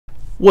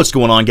What's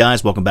going on,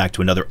 guys? Welcome back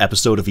to another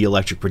episode of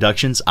Electric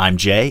Productions. I'm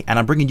Jay, and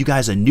I'm bringing you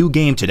guys a new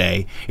game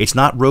today. It's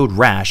not Road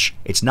Rash,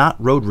 it's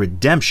not Road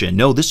Redemption,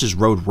 no, this is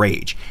Road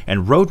Rage.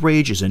 And Road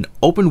Rage is an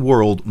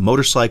open-world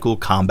motorcycle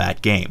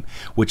combat game,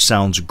 which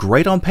sounds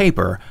great on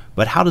paper,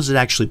 but how does it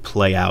actually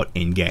play out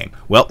in-game?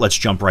 Well, let's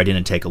jump right in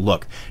and take a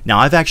look. Now,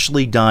 I've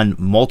actually done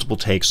multiple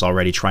takes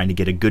already trying to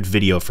get a good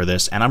video for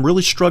this, and I'm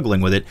really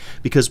struggling with it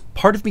because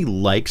part of me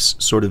likes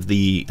sort of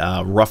the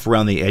rough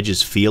around the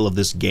edges feel of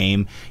this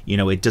game. You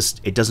know, it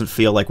doesn't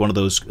feel like one of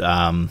those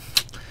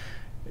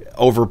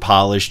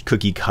over-polished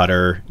cookie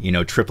cutter, you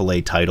know,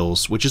 AAA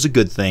titles, which is a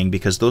good thing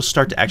because those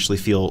start to actually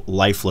feel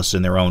lifeless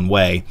in their own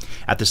way.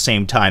 At the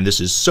same time, this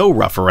is so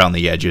rough around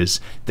the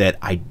edges that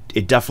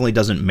it definitely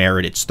doesn't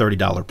merit its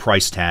 $30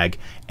 price tag,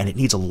 and it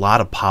needs a lot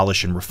of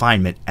polish and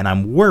refinement, and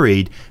I'm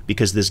worried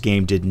because this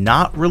game did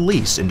not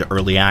release into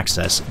early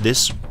access.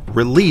 This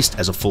released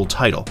as a full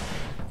title,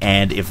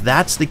 and if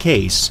that's the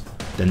case,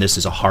 then this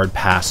is a hard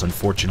pass,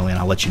 unfortunately, and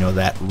I'll let you know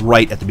that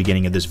right at the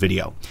beginning of this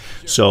video.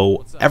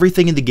 So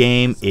everything in the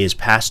game is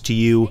passed to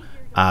you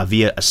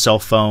via a cell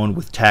phone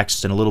with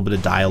text and a little bit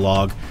of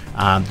dialogue.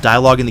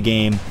 Dialogue in the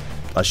game,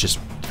 let's just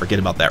forget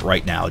about that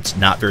right now. It's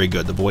not very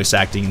good. The voice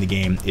acting in the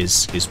game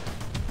is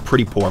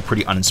pretty poor,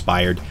 pretty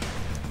uninspired.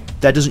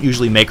 That doesn't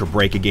usually make or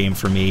break a game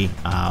for me.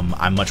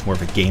 I'm much more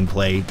of a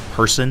gameplay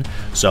person,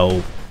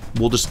 so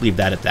we'll just leave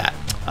that at that.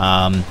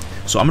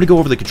 So I'm going to go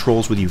over the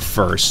controls with you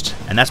first,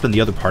 and that's been the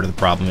other part of the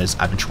problem is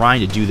I've been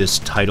trying to do this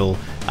title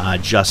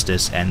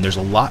justice, and there's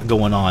a lot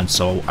going on,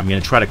 so I'm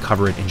going to try to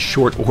cover it in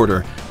short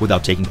order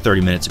without taking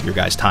 30 minutes of your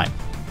guys' time.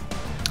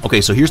 Okay,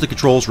 so here's the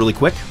controls really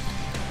quick.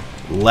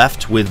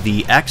 Left with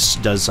the X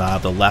does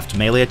the left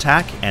melee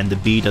attack, and the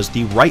B does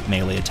the right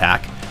melee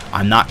attack.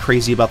 I'm not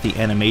crazy about the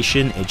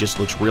animation, it just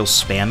looks real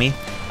spammy.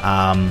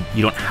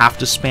 You don't have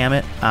to spam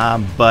it,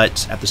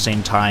 but at the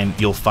same time,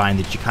 you'll find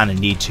that you kind of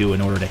need to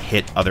in order to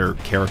hit other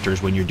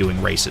characters when you're doing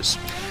races.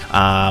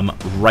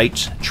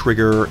 Right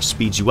trigger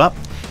speeds you up.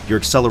 Your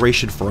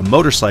acceleration for a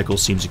motorcycle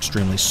seems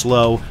extremely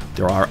slow.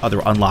 There are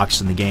other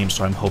unlocks in the game,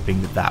 so I'm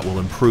hoping that that will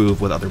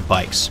improve with other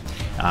bikes.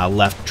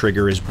 Left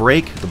trigger is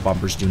brake. The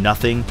bumpers do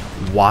nothing.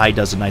 Y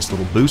does a nice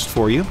little boost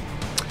for you.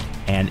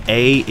 And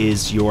A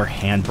is your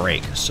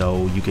handbrake,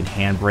 so you can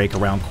handbrake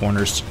around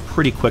corners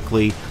pretty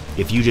quickly.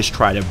 If you just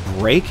try to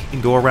brake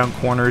and go around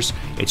corners,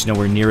 it's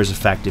nowhere near as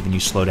effective and you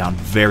slow down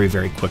very,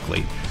 very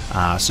quickly.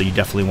 So you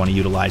definitely want to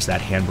utilize that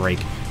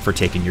handbrake for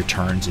taking your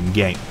turns in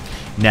game.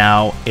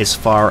 Now, as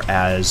far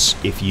as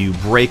if you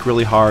brake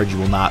really hard, you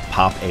will not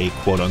pop a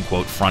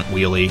quote-unquote front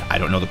wheelie. I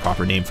don't know the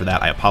proper name for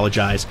that, I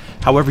apologize.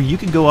 However, you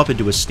can go up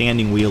into a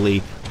standing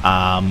wheelie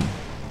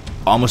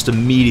almost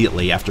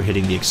immediately after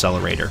hitting the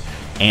accelerator.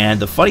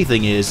 And the funny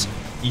thing is,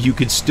 you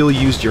could still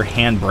use your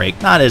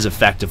handbrake, not as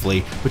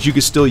effectively, but you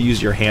could still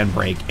use your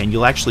handbrake, and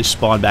you'll actually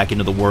spawn back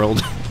into the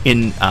world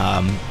in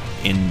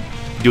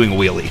doing a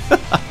wheelie.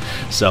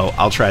 So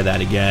I'll try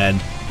that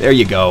again. There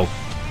you go.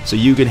 So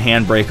you can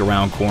handbrake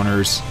around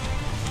corners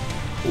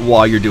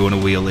while you're doing a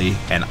wheelie,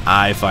 and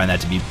I find that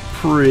to be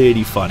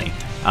pretty funny.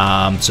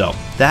 So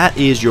that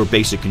is your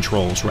basic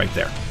controls right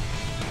there.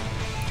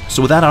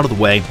 So with that out of the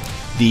way,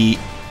 the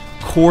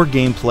core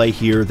gameplay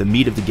here, the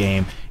meat of the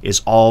game, is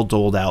all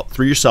doled out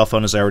through your cell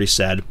phone, as I already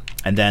said,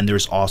 and then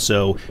there's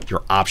also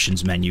your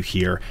options menu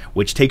here,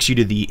 which takes you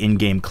to the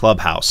in-game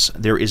clubhouse.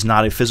 There is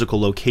not a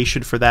physical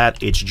location for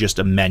that, it's just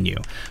a menu.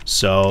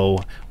 So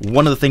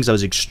one of the things I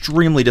was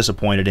extremely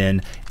disappointed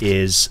in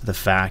is the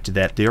fact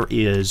that there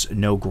is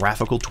no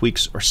graphical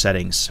tweaks or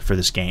settings for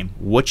this game.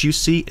 What you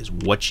see is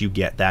what you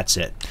get, that's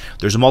it.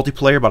 There's a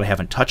multiplayer, but I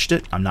haven't touched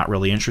it. I'm not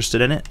really interested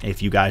in it.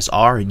 If you guys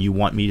are and you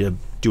want me to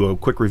do a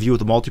quick review of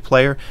the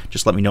multiplayer,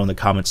 just let me know in the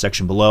comments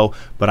section below,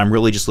 but I'm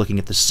really just looking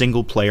at the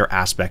single player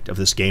aspect of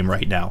this game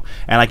right now.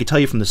 And I can tell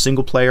you from the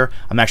single player,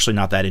 I'm actually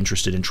not that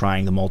interested in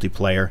trying the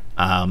multiplayer.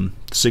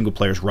 Single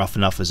player is rough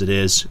enough as it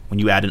is. When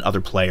you add in other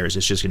players,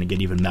 it's just going to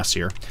get even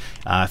messier.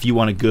 If you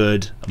want a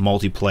good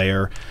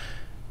multiplayer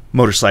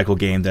motorcycle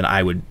game, then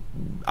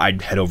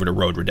I'd head over to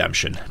Road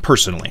Redemption,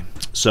 personally.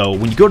 So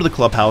when you go to the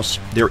clubhouse,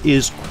 there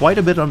is quite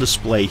a bit on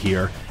display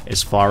here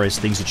as far as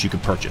things that you can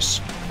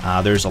purchase.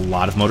 There's a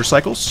lot of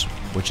motorcycles,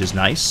 which is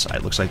nice.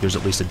 It looks like there's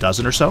at least a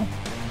dozen or so.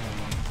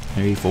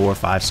 3, 4,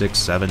 5, 6,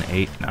 7,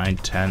 8, 9,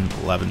 10,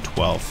 11,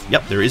 12.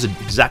 Yep, there is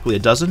exactly a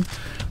dozen.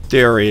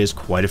 There is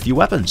quite a few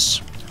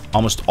weapons.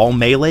 Almost all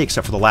melee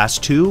except for the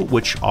last two,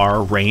 which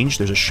are ranged.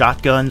 There's a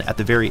shotgun at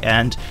the very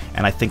end,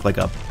 and I think like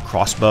a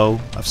crossbow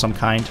of some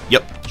kind.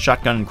 Yep,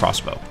 shotgun and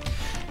crossbow.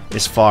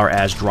 As far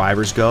as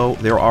drivers go,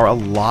 there are a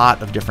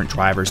lot of different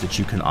drivers that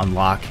you can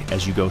unlock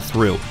as you go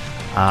through.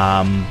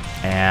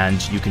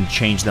 And you can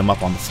change them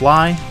up on the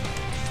fly.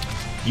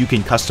 You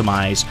can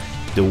customize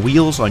the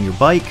wheels on your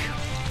bike,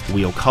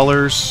 wheel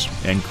colors,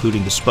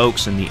 including the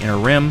spokes and the inner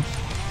rim.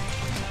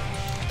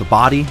 The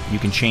body, you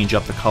can change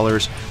up the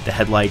colors, the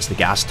headlights, the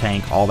gas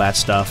tank, all that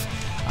stuff,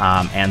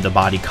 and the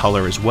body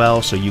color as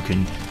well, so you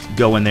can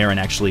go in there and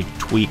actually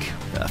tweak.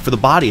 For the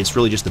body, it's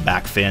really just the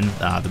back fin,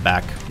 the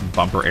back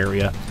bumper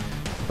area.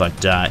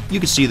 But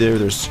you can see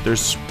there's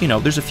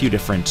a few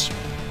different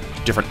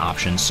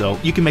options. So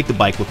you can make the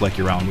bike look like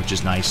your own, which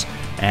is nice,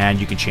 and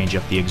you can change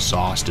up the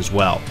exhaust as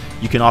well.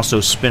 You can also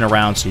spin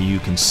around so you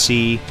can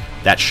see.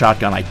 That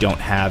shotgun I don't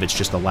have. It's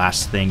just the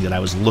last thing that I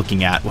was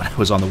looking at when I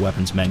was on the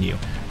weapons menu.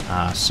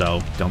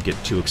 So don't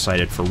get too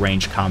excited for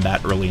range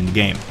combat early in the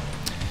game.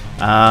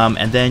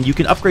 And then you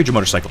can upgrade your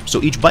motorcycle.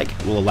 So each bike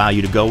will allow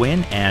you to go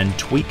in and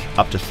tweak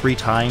up to 3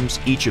 times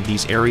each of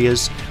these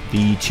areas.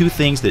 The 2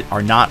 things that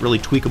are not really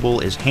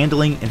tweakable is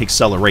handling and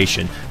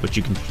acceleration, but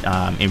you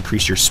can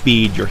increase your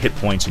speed, your hit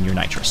points, and your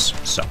nitrous.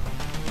 So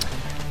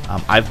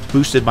I've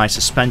boosted my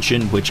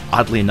suspension, which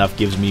oddly enough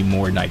gives me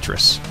more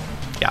nitrous.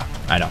 Yeah,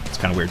 I know, it's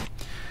kind of weird.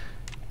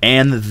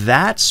 And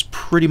that's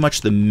pretty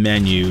much the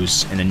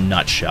menus in a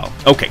nutshell.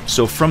 Okay,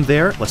 so from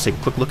there, let's take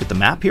a quick look at the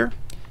map here.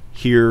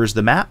 Here's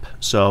the map.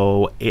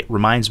 So it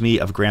reminds me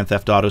of Grand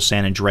Theft Auto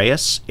San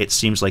Andreas. It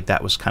seems like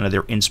that was kind of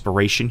their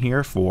inspiration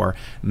here for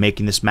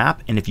making this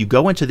map. And if you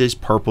go into this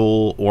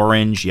purple,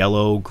 orange,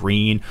 yellow,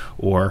 green,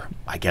 or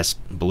I guess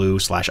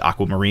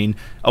blue/aquamarine,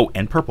 oh,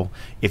 and purple.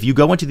 If you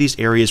go into these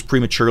areas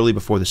prematurely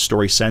before the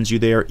story sends you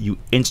there, you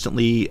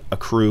instantly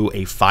accrue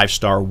a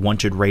 5-star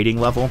wanted rating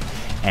level,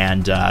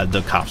 and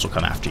the cops will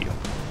come after you.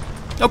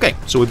 Okay,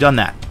 so we've done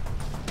that.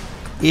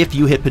 If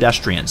you hit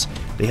pedestrians,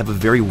 they have a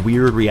very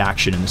weird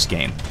reaction in this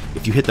game.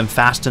 If you hit them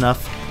fast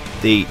enough,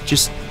 they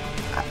just...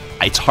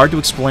 It's hard to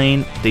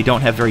explain. They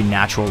don't have very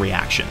natural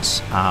reactions.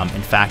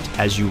 In fact,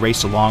 as you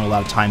race along, a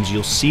lot of times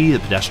you'll see the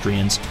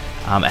pedestrians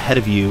ahead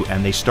of you,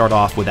 and they start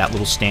off with that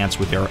little stance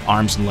with their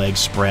arms and legs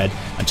spread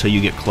until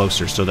you get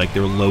closer, so like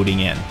they're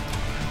loading in.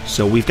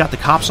 So we've got the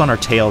cops on our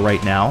tail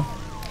right now,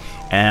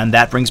 and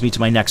that brings me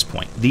to my next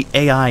point, the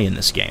AI in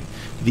this game.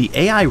 The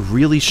AI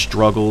really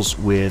struggles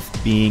with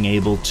being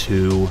able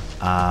to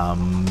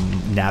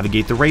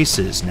navigate the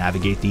races,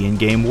 navigate the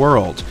in-game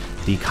world.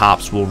 The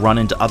cops will run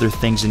into other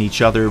things in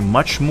each other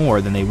much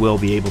more than they will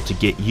be able to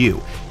get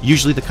you.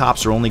 Usually the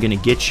cops are only going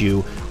to get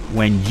you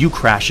when you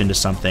crash into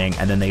something,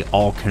 and then they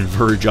all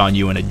converge on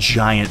you in a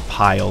giant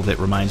pile that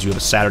reminds you of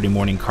a Saturday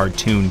morning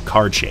cartoon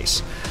car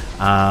chase.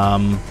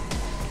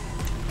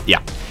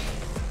 Yeah.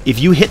 If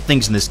you hit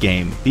things in this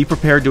game, be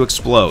prepared to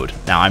explode.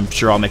 Now, I'm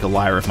sure I'll make a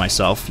liar of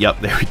myself.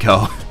 Yep, there we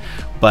go.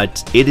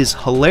 But it is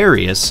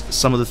hilarious,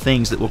 some of the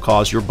things that will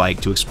cause your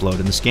bike to explode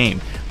in this game.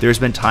 There's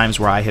been times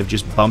where I have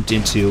just bumped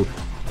into...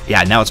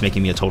 Yeah, now it's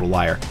making me a total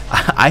liar.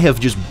 I have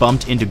just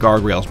bumped into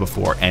guardrails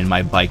before, and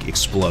my bike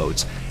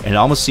explodes. And it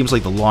almost seems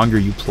like the longer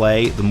you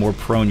play, the more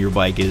prone your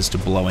bike is to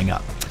blowing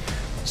up.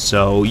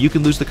 So you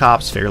can lose the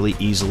cops fairly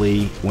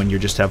easily when you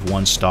just have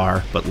 1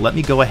 star. But let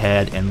me go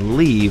ahead and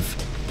leave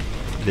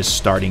this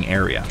starting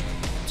area.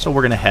 So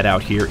we're going to head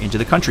out here into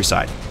the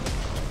countryside.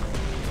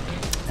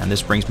 And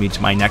this brings me to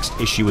my next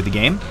issue with the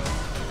game.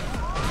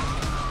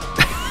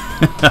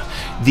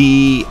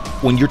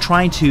 When you're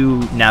trying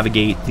to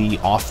navigate the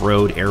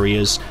off-road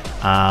areas,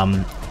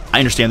 I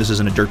understand this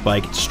isn't a dirt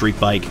bike, it's a street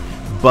bike,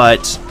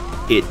 but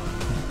it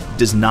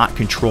does not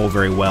control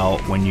very well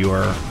when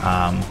you're...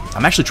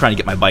 I'm actually trying to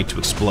get my bike to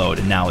explode,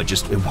 and now it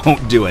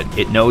won't do it.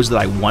 It knows that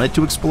I want it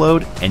to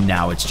explode, and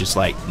now it's just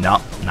like,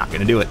 nope, not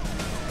going to do it.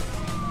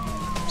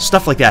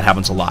 Stuff like that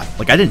happens a lot.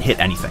 Like, I didn't hit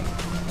anything.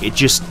 It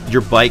just,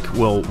 your bike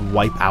will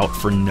wipe out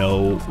for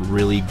no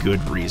really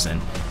good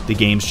reason. The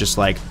game's just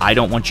like, I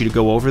don't want you to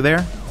go over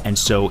there, and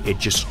so it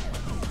just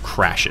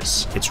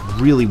crashes. It's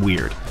really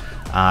weird.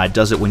 It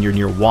does it when you're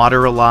near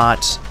water a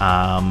lot.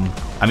 I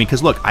mean,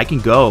 because look, I can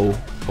go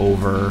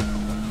over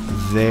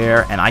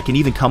there, and I can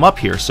even come up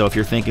here. So if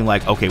you're thinking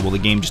like, okay, well, the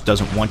game just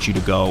doesn't want you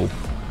to go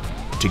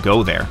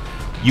there,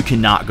 you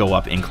cannot go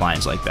up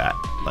inclines like that.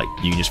 Like,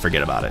 you can just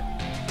forget about it.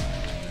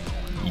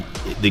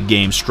 The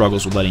game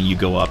struggles with letting you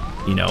go up,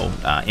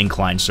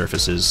 inclined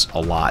surfaces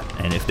a lot,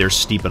 and if they're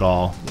steep at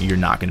all, you're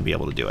not going to be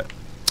able to do it.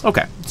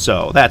 Okay,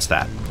 so that's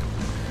that.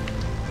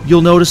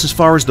 You'll notice as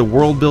far as the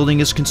world building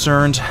is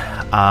concerned,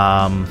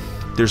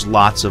 there's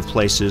lots of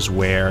places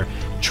where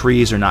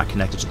trees are not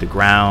connected to the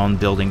ground,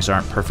 buildings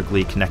aren't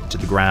perfectly connected to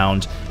the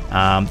ground.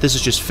 This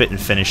is just fit and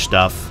finish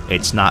stuff.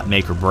 It's not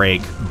make or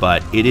break,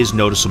 but it is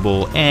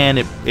noticeable, and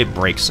it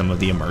breaks some of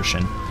the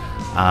immersion.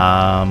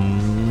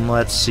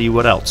 Let's see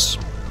what else.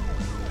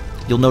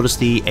 You'll notice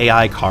the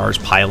AI cars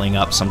piling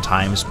up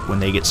sometimes when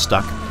they get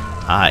stuck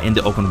in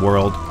the open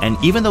world. And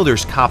even though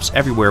there's cops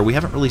everywhere, we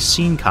haven't really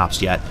seen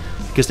cops yet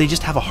because they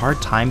just have a hard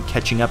time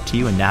catching up to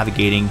you and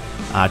navigating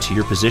to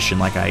your position,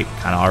 like I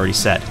kind of already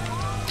said.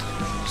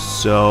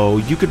 So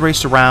you could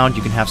race around,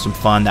 you can have some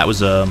fun. That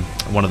was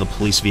one of the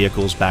police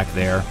vehicles back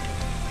there.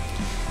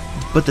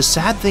 But the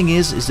sad thing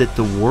is that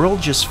the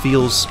world just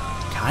feels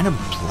kind of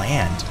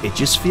bland. It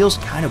just feels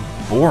kind of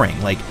boring.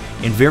 Like,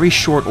 in very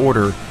short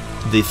order,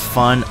 the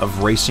fun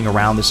of racing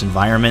around this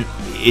environment,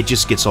 it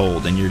just gets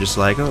old, and you're just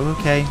like, oh,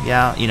 okay,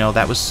 yeah,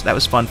 that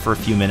was fun for a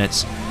few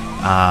minutes.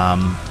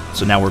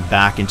 So now we're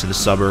back into the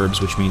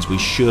suburbs, which means we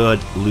should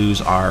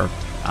lose our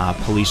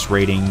police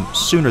rating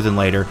sooner than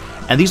later.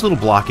 And these little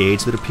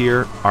blockades that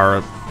appear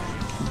are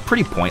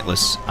pretty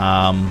pointless.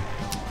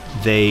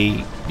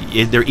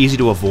 they're easy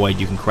to avoid.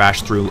 You can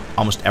crash through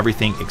almost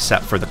everything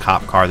except for the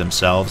cop car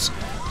themselves,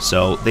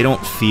 so they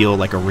don't feel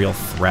like a real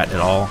threat at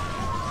all,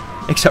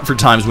 except for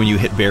times when you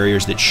hit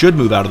barriers that should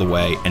move out of the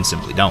way and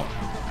simply don't.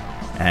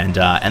 And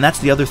that's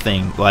the other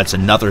thing. Well, that's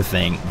another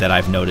thing that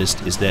I've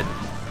noticed, is that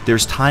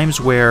there's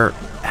times where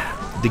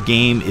the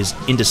game is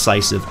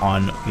indecisive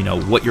on,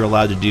 what you're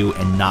allowed to do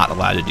and not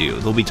allowed to do.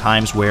 There'll be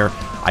times where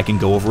I can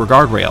go over a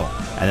guardrail,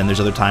 and then there's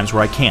other times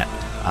where I can't.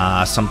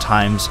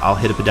 Sometimes I'll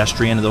hit a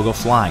pedestrian and they'll go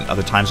flying.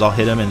 Other times I'll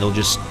hit them and they'll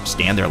just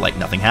stand there like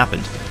nothing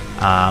happened.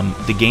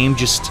 The game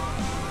just,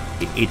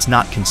 it's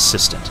not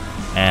consistent.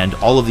 And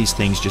all of these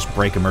things just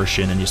break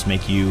immersion and just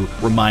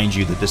remind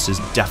you that this is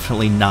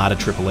definitely not a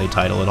AAA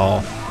title at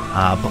all.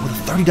 But with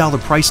a $30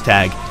 price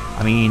tag,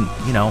 I mean,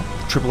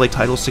 AAA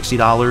title is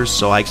 $60,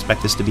 so I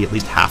expect this to be at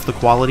least half the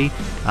quality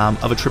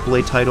of a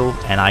AAA title,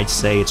 and I'd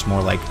say it's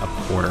more like a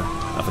quarter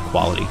of the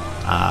quality.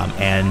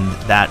 And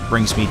that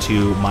brings me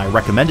to my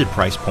recommended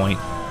price point,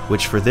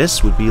 which for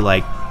this would be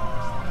like,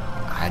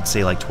 I'd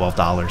say like $12.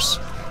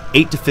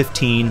 $8 to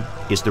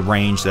 $15 is the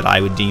range that I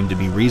would deem to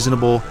be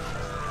reasonable.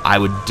 I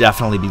would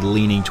definitely be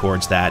leaning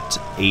towards that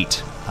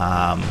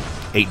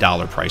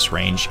 $8 price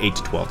range, $8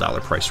 to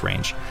 $12 price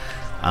range.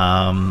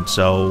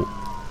 So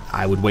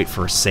I would wait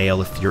for a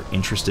sale if you're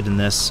interested in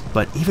this.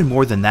 But even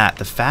more than that,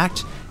 the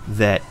fact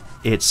that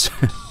it's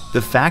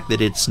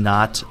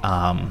not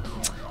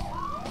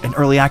an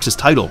early access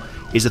title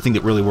is the thing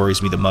that really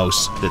worries me the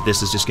most. That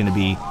this is just going to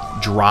be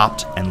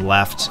dropped and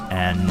left,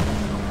 and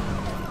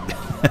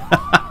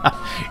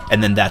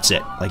and then that's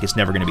it. Like, it's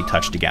never going to be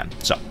touched again.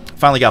 So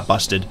finally got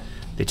busted.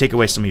 They take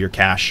away some of your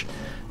cash.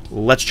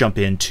 Let's jump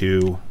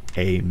into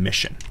a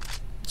mission.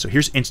 So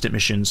here's instant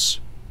missions.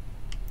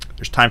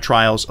 There's time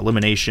trials,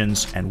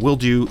 eliminations, and we'll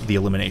do the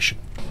elimination.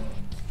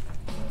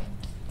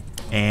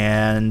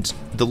 And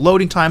the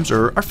loading times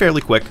are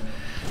fairly quick.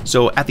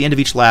 So at the end of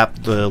each lap,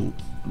 the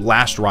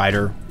last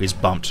rider is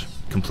bumped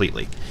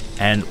completely.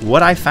 And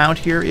what I found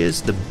here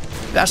is the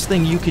best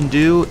thing you can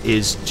do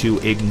is to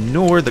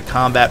ignore the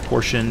combat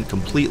portion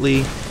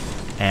completely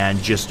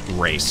and just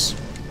race.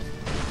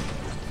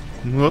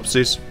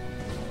 Whoopsies.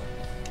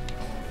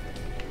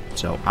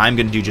 So I'm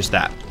going to do just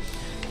that.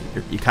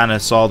 You kind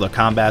of saw the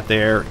combat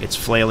there. It's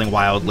flailing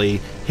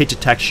wildly. Hit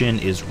detection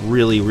is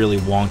really, really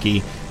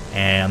wonky.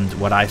 And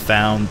what I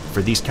found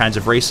for these kinds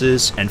of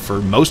races, and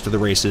for most of the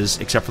races,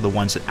 except for the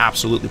ones that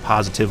absolutely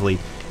positively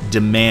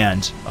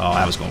demand... Oh,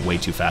 I was going way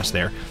too fast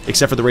there.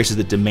 Except for the races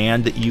that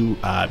demand that you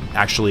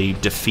actually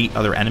defeat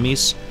other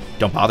enemies,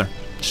 don't bother.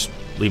 Just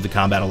leave the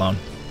combat alone.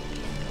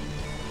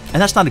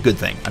 And that's not a good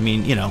thing. I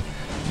mean,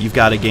 you've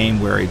got a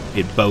game where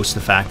it boasts the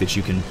fact that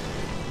you can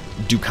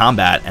do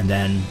combat and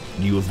then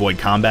you avoid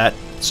combat.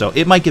 So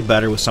it might get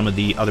better with some of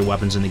the other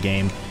weapons in the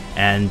game.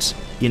 And,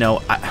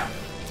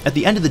 at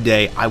the end of the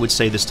day, I would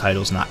say this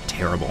title is not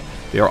terrible.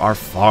 There are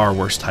far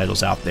worse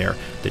titles out there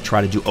that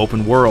try to do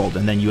open world,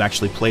 and then you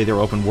actually play their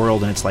open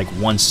world and it's like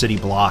one city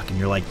block, and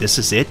you're like, this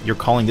is it? You're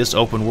calling this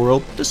open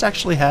world? This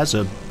actually has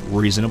a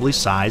reasonably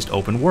sized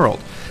open world.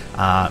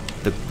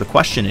 The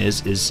question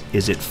is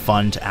it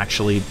fun to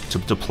actually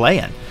to play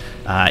in?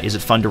 Is it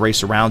fun to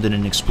race around in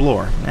and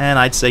explore? And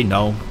I'd say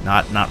no,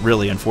 not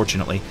really,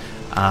 unfortunately.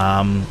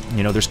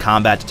 There's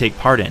combat to take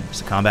part in.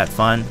 Is the combat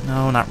fun?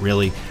 No, not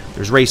really.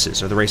 There's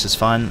races. Are the races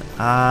fun?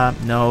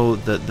 No,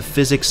 the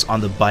physics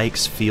on the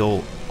bikes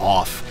feel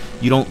off.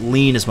 You don't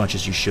lean as much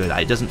as you should.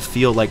 It doesn't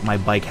feel like my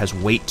bike has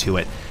weight to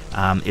it.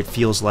 It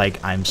feels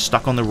like I'm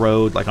stuck on the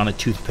road, like on a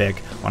toothpick.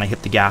 When I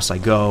hit the gas, I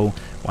go.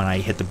 When I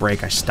hit the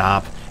brake, I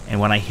stop. And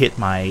when I hit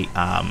my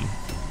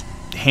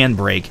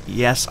handbrake,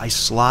 yes, I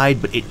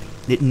slide, but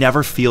it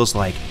never feels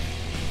like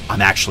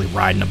I'm actually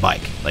riding a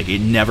bike. Like, it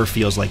never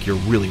feels like you're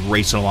really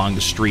racing along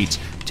the streets,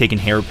 taking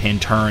hairpin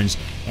turns,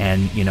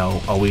 and,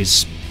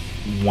 always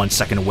 1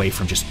 second away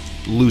from just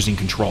losing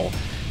control.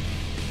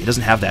 It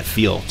doesn't have that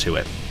feel to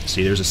it.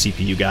 See, there's a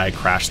CPU guy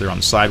crashed there on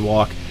the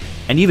sidewalk.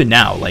 And even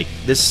now, like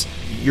this,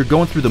 you're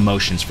going through the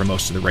motions for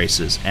most of the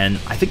races, and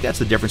I think that's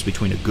the difference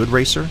between a good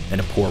racer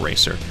and a poor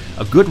racer.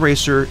 A good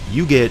racer,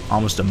 you get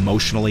almost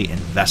emotionally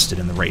invested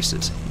in the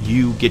races.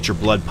 You get your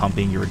blood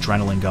pumping, your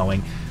adrenaline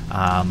going.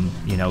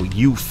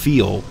 You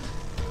feel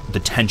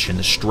the tension,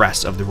 the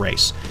stress of the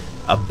race.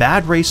 A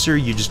bad racer,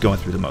 you're just going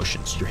through the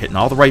motions. You're hitting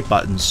all the right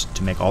buttons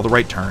to make all the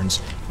right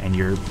turns, and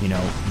you're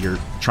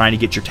trying to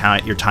get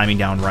your timing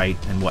down right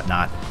and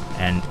whatnot.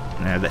 And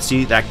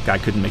see, that guy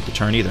couldn't make the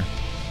turn either.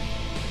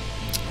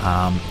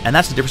 And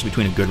that's the difference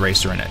between a good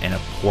racer and a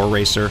poor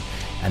racer.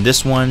 And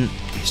this one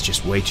is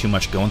just way too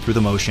much going through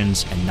the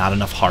motions and not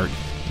enough heart,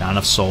 not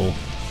enough soul.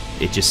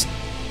 It just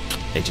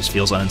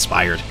feels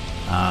uninspired,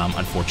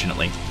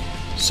 unfortunately.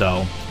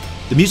 So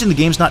the music in the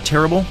game's not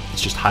terrible.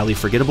 It's just highly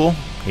forgettable.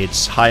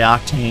 It's high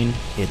octane.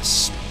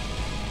 It's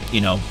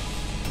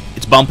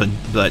it's bumping,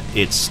 but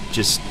it's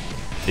just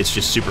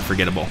super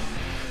forgettable.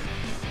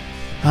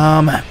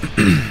 And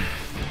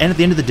at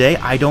the end of the day,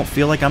 I don't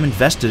feel like I'm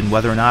invested in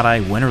whether or not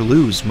I win or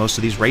lose most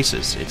of these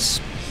races.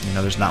 It's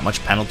there's not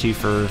much penalty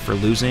for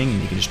losing,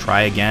 and you can just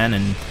try again,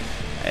 and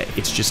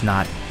it's just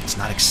not It's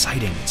not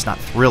exciting. It's not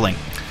thrilling.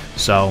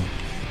 So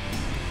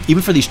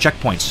even for these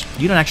checkpoints,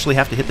 you don't actually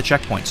have to hit the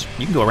checkpoints.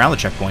 You can go around the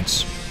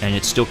checkpoints, and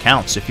it still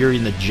counts. If you're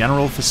in the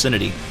general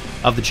vicinity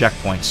of the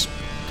checkpoints,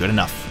 good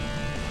enough.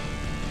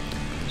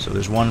 So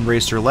there's one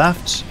racer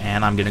left,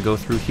 and I'm going to go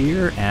through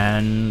here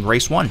and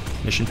race 1.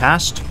 Mission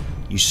passed.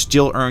 You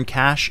still earn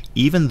cash,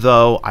 even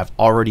though I've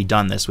already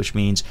done this, which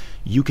means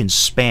you can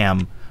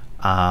spam.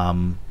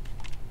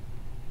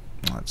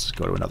 Let's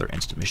go to another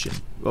instant mission.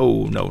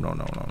 Oh, no.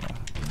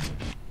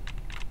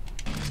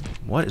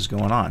 What is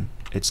going on?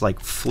 It's like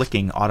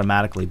flicking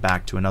automatically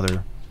back to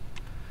another.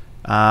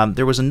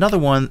 There was another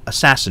one,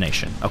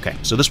 assassination. Okay,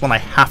 so this one I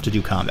have to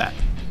do combat.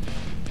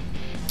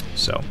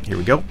 So here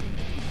we go.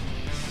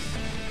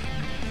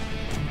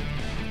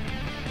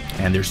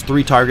 And there's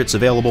 3 targets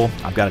available.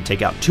 I've got to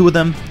take out 2 of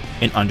them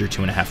in under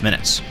 2.5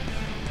 minutes.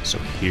 So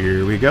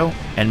here we go.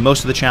 And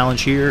most of the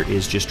challenge here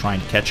is just trying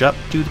to catch up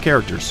to the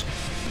characters,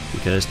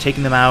 because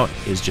taking them out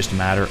is just a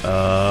matter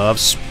of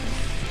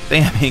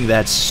spamming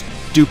that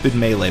stupid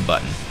melee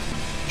button,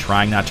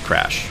 trying not to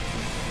crash.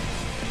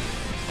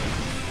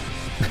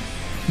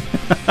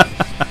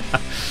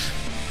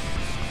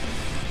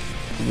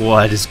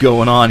 What is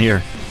going on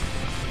here?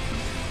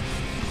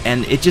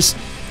 And it just,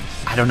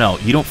 I don't know,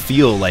 you don't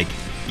feel like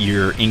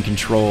you're in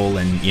control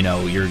and, you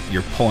know,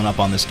 you're pulling up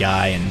on this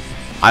guy, and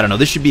I don't know,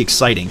 this should be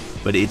exciting,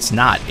 but it's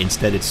not.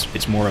 Instead,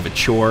 it's more of a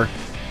chore.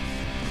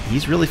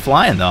 He's really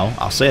flying, though,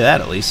 I'll say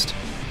that at least.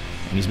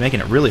 And he's making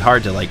it really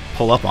hard to, like,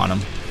 pull up on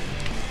him.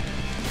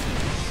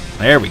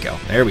 There we go.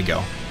 There we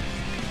go.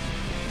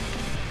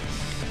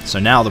 So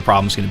now the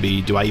problem's going to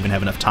be, do I even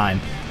have enough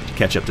time to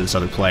catch up to this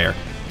other player?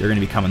 They're going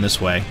to be coming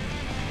this way.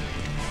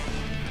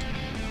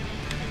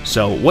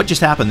 So what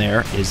just happened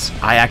there is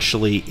I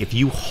actually, if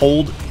you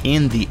hold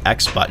in the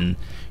X button,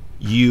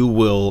 you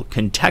will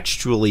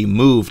contextually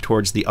move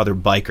towards the other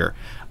biker.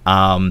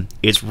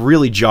 It's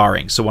really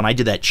jarring. So when I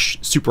did that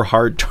super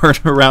hard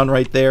turnaround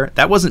right there,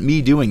 that wasn't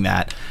me doing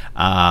that.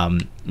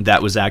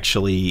 That was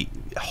actually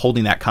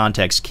holding that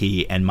context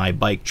key and my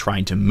bike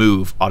trying to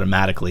move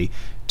automatically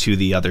to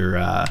the other,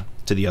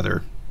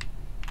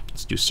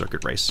 let's do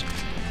circuit race,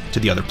 to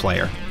the other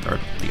player, or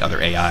the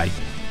other AI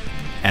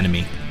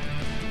enemy.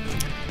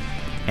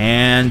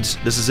 And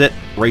this is it.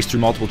 Race through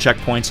multiple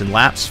checkpoints and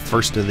laps.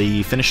 First to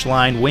the finish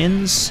line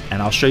wins,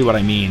 and I'll show you what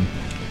I mean.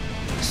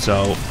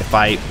 So if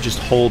I just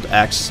hold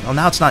X, well,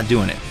 now it's not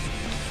doing it.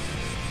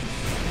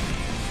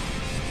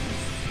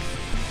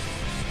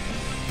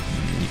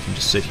 You can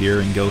just sit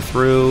here and go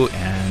through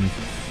and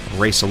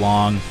race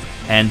along.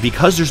 And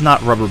because there's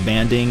not rubber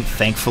banding,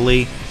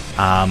 thankfully,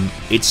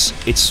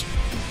 it's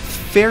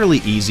fairly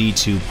easy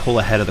to pull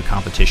ahead of the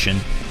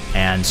competition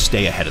and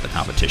stay ahead of the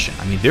competition.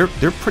 I mean, they're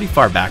pretty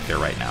far back there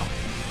right now.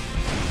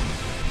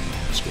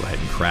 Let's go ahead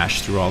and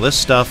crash through all this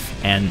stuff,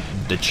 and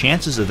the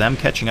chances of them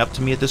catching up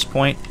to me at this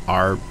point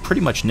are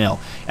pretty much nil.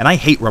 And I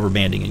hate rubber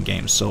banding in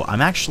games, so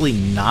I'm actually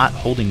not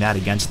holding that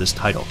against this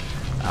title.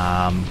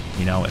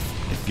 You know,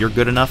 if you're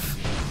good enough...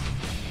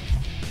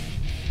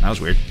 That was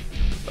weird.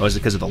 Oh, is it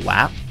because of the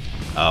lap?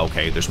 Oh,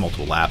 okay, there's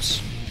multiple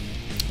laps.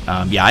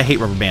 Yeah, I hate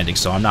rubber banding,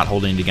 so I'm not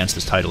holding it against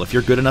this title. If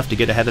you're good enough to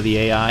get ahead of the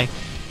AI,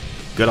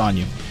 good on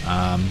you.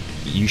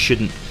 You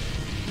shouldn't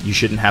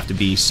have to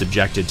be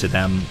subjected to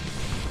them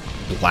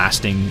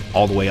blasting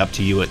all the way up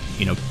to you at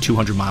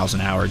 200 miles an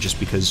hour just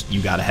because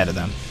you got ahead of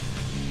them.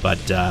 But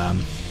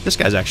this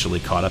guy's actually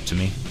caught up to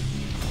me.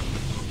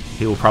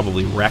 He will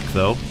probably wreck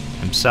though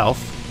himself.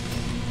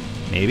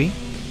 Maybe?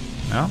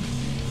 No?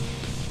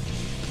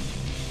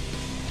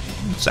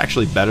 It's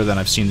actually better than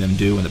I've seen them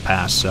do in the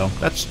past, so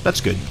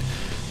that's good.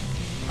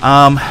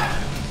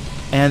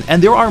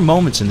 And there are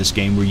moments in this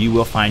game where you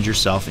will find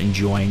yourself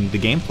enjoying the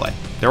gameplay.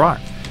 There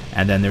are.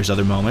 And then there's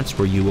other moments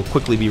where you will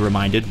quickly be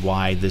reminded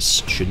why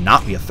this should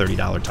not be a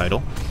 $30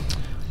 title.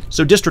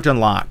 So District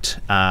Unlocked.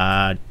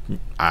 I'm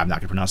not going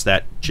to pronounce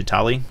that.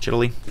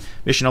 Chitali.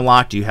 Mission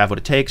Unlocked. Do you have what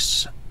it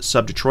takes?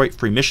 Sub-Detroit.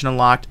 Free Mission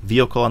Unlocked.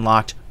 Vehicle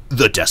Unlocked.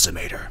 The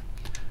Decimator.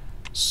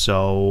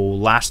 So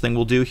last thing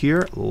we'll do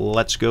here.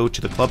 Let's go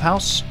to the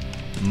clubhouse.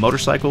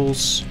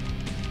 Motorcycles.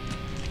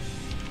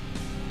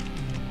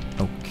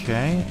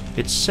 Okay.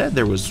 It said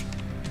there was...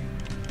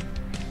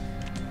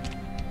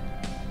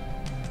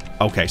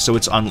 Okay, so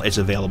it's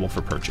available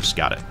for purchase.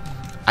 Got it.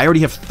 I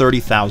already have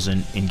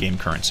 30,000 in-game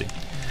currency.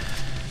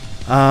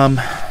 I've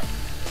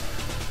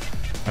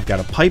got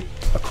a pipe,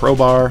 a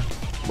crowbar.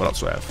 What else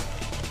do I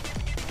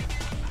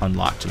have?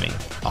 Unlocked to me.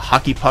 A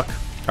hockey puck,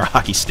 or a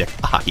hockey stick.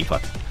 A hockey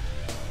puck.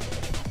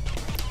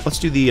 Let's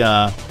do the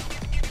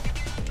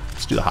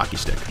hockey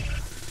stick.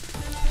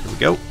 Here we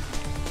go.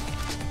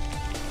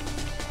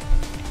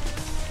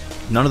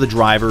 None of the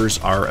drivers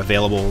are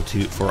available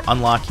for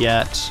unlock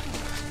yet.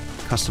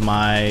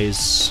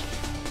 Customize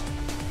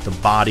the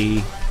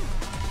body.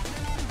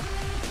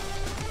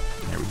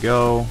 There we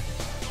go.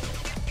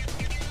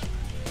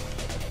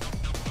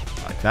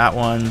 Like that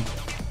one.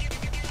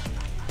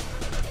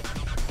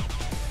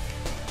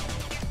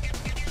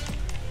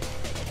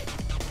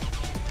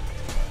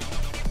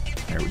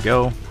 There we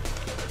go.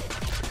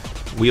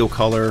 Wheel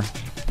color.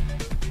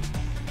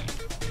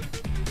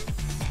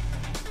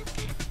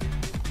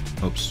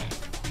 Oops.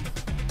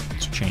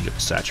 Let's change up the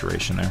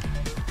saturation there.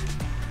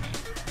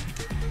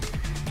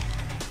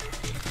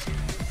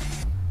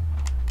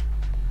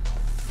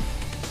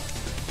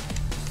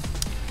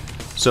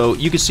 So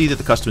you can see that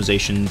the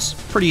customization's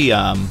pretty,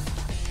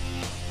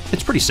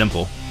 it's pretty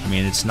simple. I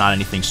mean, it's not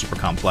anything super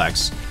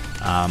complex.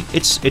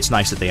 It's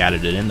nice that they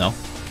added it in, though.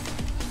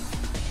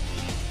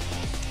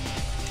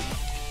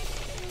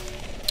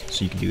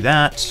 So you can do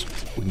that.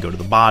 We can go to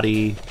the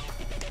body.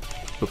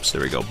 Oops,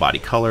 there we go. Body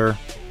color,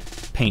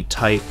 paint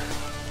type.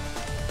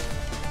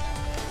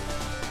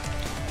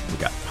 We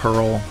got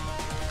pearl.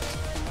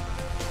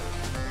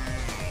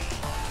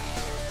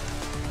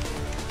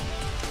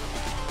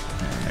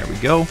 And there we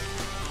go.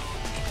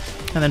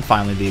 And then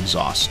finally the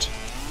exhaust.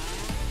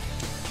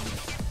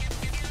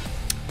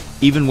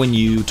 Even when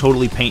you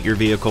totally paint your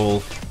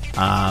vehicle,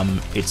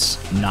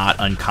 it's not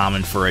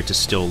uncommon for it to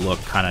still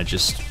look kind of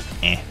just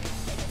eh.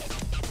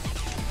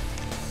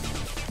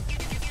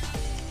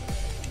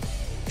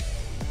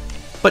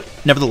 But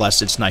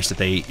nevertheless, it's nice that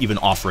they even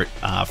offer it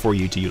for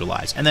you to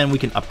utilize. And then we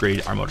can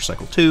upgrade our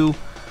motorcycle too.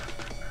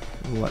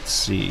 Let's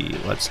see.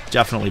 Let's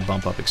definitely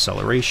bump up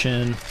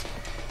acceleration.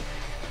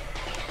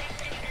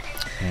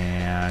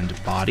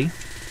 And body.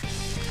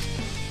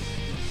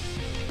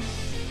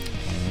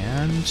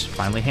 And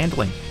finally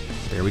handling.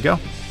 There we go.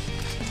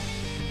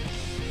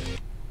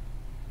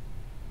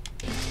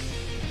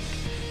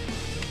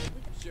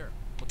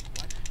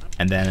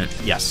 And then,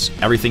 yes,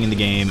 everything in the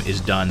game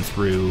is done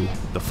through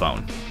the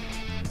phone.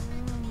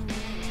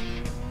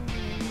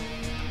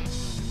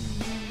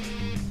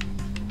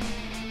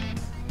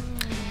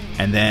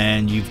 And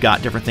then you've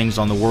got different things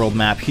on the world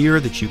map here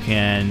that you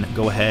can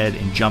go ahead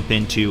and jump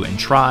into and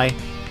try.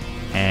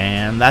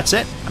 And that's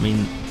it. I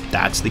mean,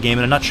 that's the game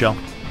in a nutshell.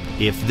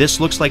 If this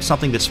looks like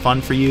something that's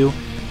fun for you,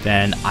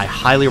 then I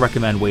highly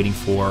recommend waiting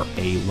for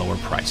a lower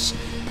price.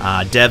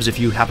 Devs, if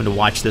you happen to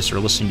watch this or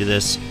listening to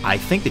this, I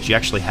think that you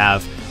actually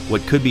have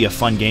what could be a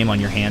fun game on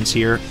your hands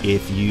here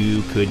if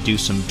you could do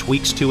some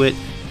tweaks to it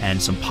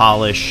and some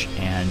polish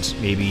and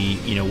maybe,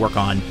 you know, work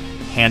on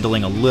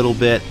handling a little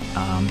bit.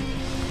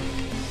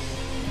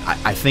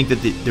 I think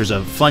that there's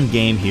a fun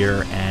game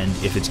here, and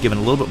if it's given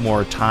a little bit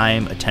more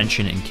time,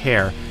 attention, and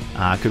care,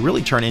 could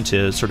really turn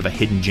into sort of a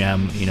hidden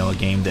gem, you know, a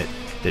game that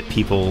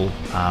people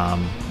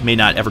may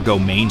not ever go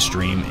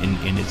mainstream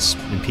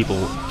in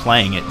people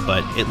playing it,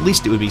 but at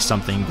least it would be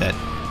something that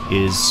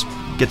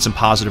gets some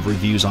positive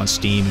reviews on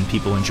Steam and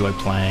people enjoy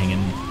playing,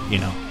 and, you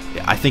know,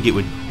 I think it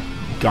would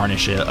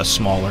garnish a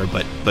smaller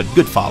but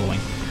good following,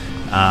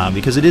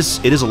 because it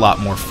is a lot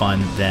more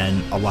fun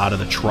than a lot of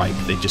the tripe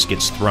that just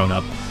gets thrown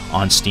up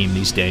on Steam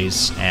these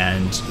days,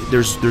 and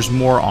there's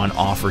more on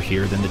offer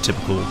here than the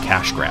typical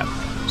cash grab.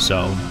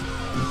 So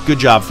good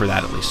job for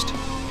that, at least.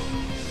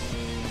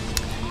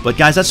 But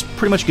guys, that's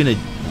pretty much going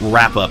to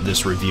wrap up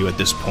this review at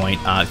this point.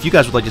 If you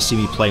guys would like to see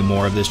me play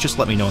more of this, just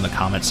let me know in the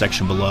comment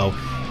section below.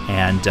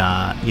 And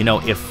you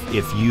know,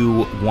 if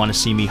you want to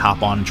see me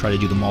hop on and try to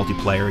do the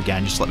multiplayer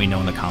again, just let me know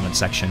in the comment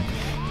section.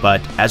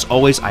 But as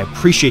always, I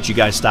appreciate you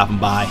guys stopping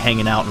by,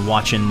 hanging out, and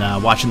watching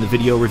the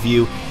video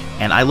review.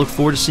 And I look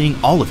forward to seeing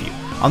all of you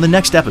on the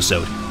next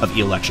episode of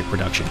Electric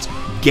Productions.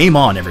 Game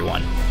on,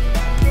 everyone!